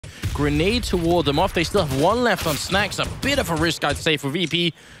grenade to ward them off. They still have one left on Snacks. A bit of a risk, I'd say, for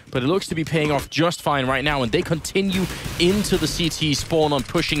VP, but it looks to be paying off just fine right now, and they continue into the CT spawn on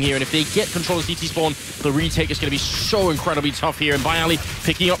pushing here, and if they get control of CT spawn, the retake is going to be so incredibly tough here, and byali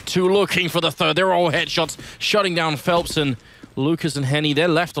picking up two, looking for the third. They're all headshots, shutting down Phelps, and Lucas and Henny, they're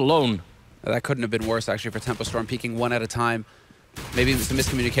left alone. That couldn't have been worse, actually, for Tempo Storm, peeking one at a time. Maybe some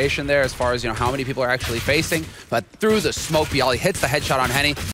miscommunication there as far as, how many people are actually facing, but through the smoke, byali hits the headshot on Henny.